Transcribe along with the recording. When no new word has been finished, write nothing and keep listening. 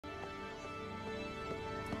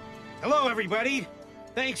Hello, everybody.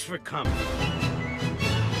 Thanks for coming.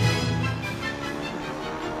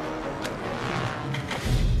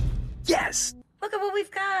 Yes! Look at what we've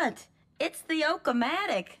got. It's the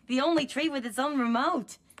Oak-O-Matic, the only tree with its own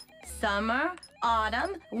remote. Summer,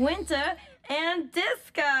 autumn, winter, and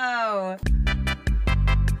disco.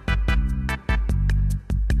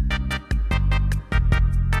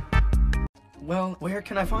 Well, where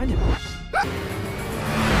can I find him?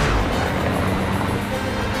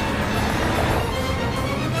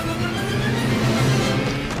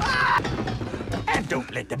 And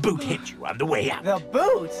don't let the boot hit you on the way out. The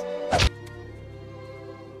boots?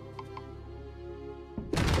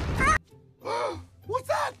 What's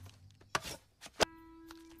that?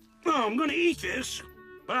 Oh, I'm gonna eat this,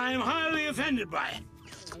 but I am highly offended by it.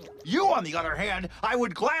 You, on the other hand, I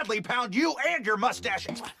would gladly pound you and your mustache.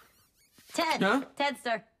 Ted, Huh?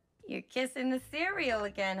 Tedster, you're kissing the cereal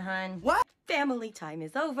again, hon. What? Family time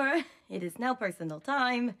is over. It is now personal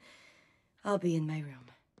time. I'll be in my room.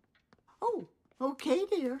 Oh, okay,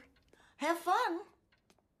 dear. Have fun.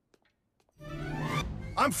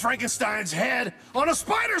 I'm Frankenstein's head on a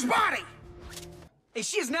spider's body. Hey,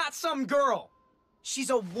 she is not some girl. She's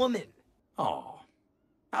a woman. Oh,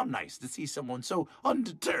 how nice to see someone so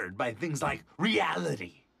undeterred by things like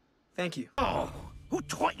reality. Thank you. Oh, who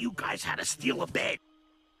taught you guys how to steal a bed?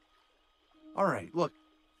 All right, look.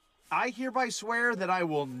 I hereby swear that I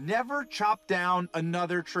will never chop down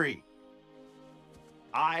another tree.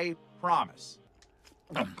 I promise.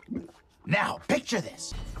 Now, picture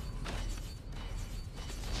this.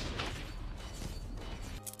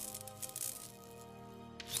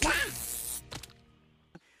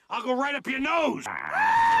 I'll go right up your nose.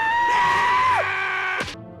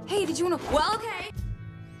 Hey, did you wanna... Well, okay.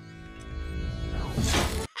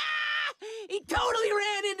 He totally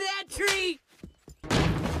ran into that tree!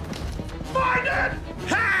 Find it!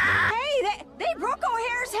 Hey, they broke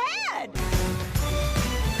O'Hare's head!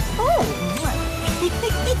 Oh,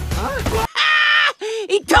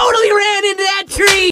 He totally ran into that tree!